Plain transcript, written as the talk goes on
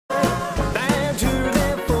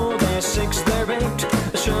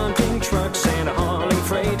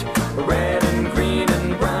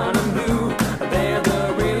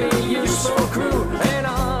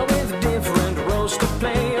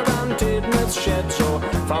shed so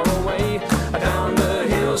far away. Down the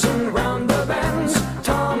hills and round the bends,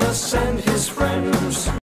 Thomas and his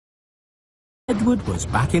friends. Edward was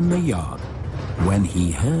back in the yard when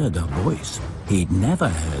he heard a voice he'd never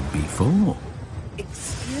heard before.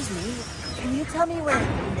 Excuse me, can you tell me where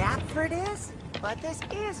Knapford is? But this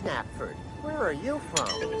is Knapford. Where are you from?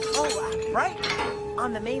 Oh, right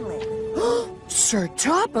on the mainland. Sir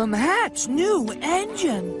Topham Hatt's new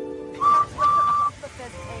engine. That's what all the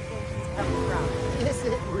best tank engines come from. Is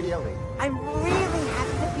it really? I'm really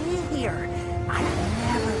happy to be here. I've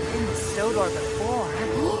never been to Sodor before.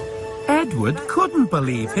 Edward couldn't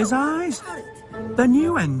believe his eyes. The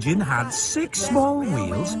new engine had 6 small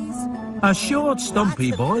wheels, a short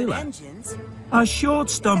stumpy boiler, a short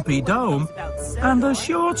stumpy dome, and a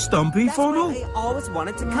short stumpy funnel. I always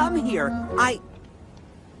wanted to come here.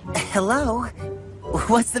 Hello?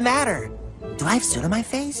 What's the matter? Do I have soot on my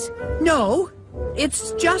face? No,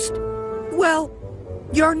 it's just, well,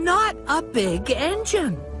 you're not a big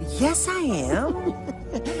engine. Yes, I am.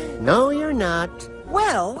 No, you're not.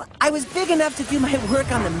 Well, I was big enough to do my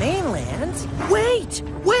work on the mainland. Wait!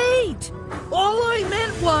 All I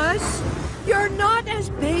meant was, you're not as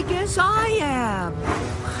big as I am.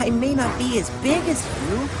 I may not be as big as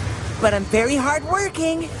you, but I'm very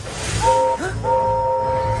hardworking.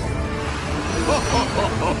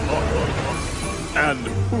 And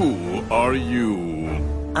who are you?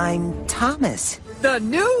 I'm Thomas. The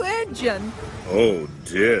new engine. Oh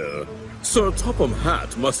dear. Sir Topham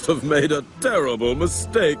Hatt must have made a terrible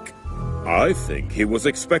mistake. I think he was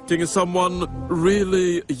expecting someone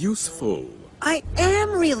really useful. I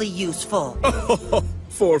am really useful.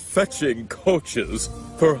 For fetching coaches,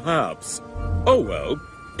 perhaps. Oh well,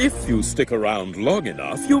 if you stick around long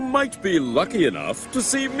enough, you might be lucky enough to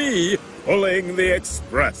see me pulling the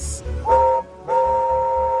express.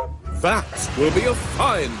 That will be a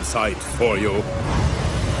fine sight for you.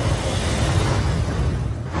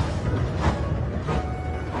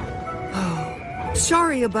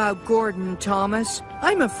 Sorry about Gordon, Thomas.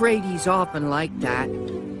 I'm afraid he's often like that.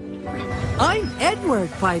 I'm Edward,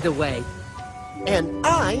 by the way. And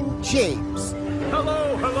I'm James.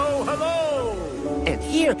 Hello, hello, hello! And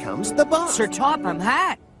here comes the boss. Sir Topham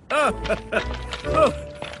Hatt.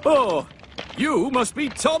 Oh, you must be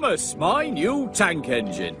Thomas, my new tank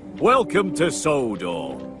engine. Welcome to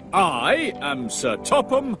Sodor. I am Sir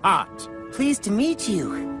Topham Hatt. Pleased to meet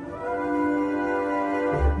you.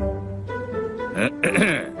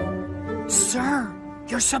 Sir,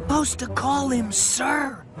 you're supposed to call him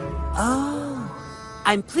Sir. Oh,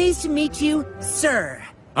 I'm pleased to meet you, sir.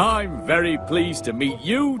 I'm very pleased to meet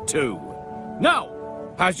you too. Now,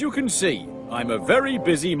 as you can see, I'm a very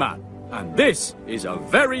busy man, and this is a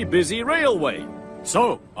very busy railway.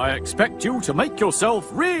 So, I expect you to make yourself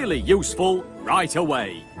really useful right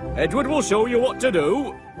away. Edward will show you what to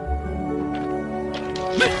do.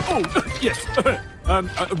 Oh, yes.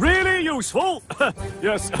 Really useful.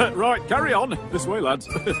 Yes, right, carry on. This way, lads.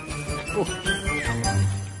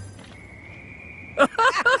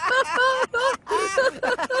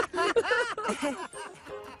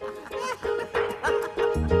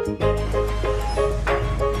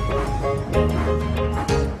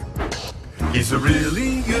 He's a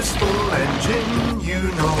really useful engine, you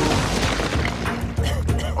know.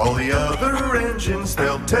 All the other engines,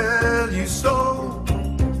 they'll tell you so.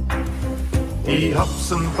 He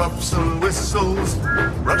hops and puffs and whistles,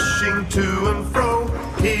 rushing to and fro.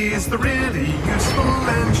 He's the really useful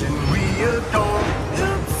engine we adore.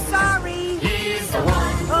 Oops, sorry. He's the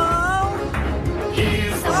one. Oh.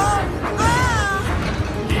 He's the one. Ah.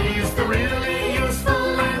 He's the really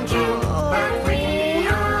useful engine that we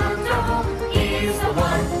adore. He's the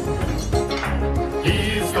one.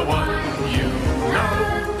 He's the one you know.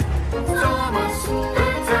 Thomas the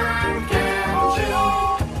Tank Engine.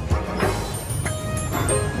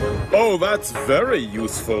 Oh, that's very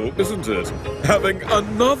useful, isn't it? Having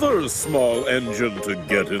another small engine to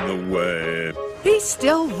get in the way. He's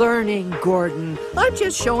still learning, Gordon. I'm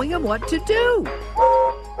just showing him what to do.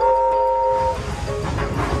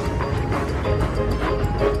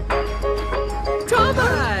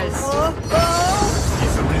 Thomas!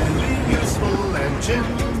 He's a really useful engine,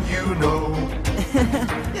 you know.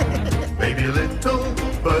 Maybe little,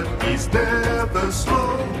 but he's never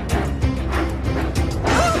slow.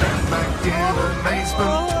 Stand back in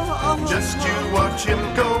amazement, just you watch him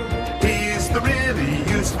go. He's the really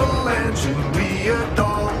useful engine we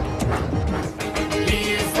adore.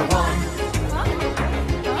 He's the one.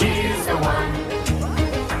 He's the one.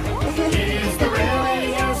 He's the really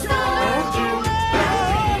useful engine that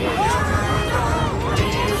we adore.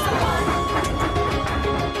 He's the one.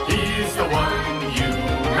 He's the one you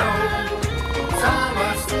know.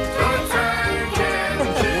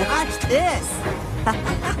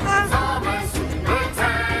 Thomas the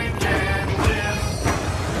Tank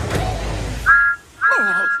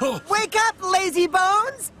Engine. Wake up, lazy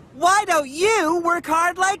bones! Why don't you work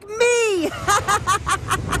hard like me?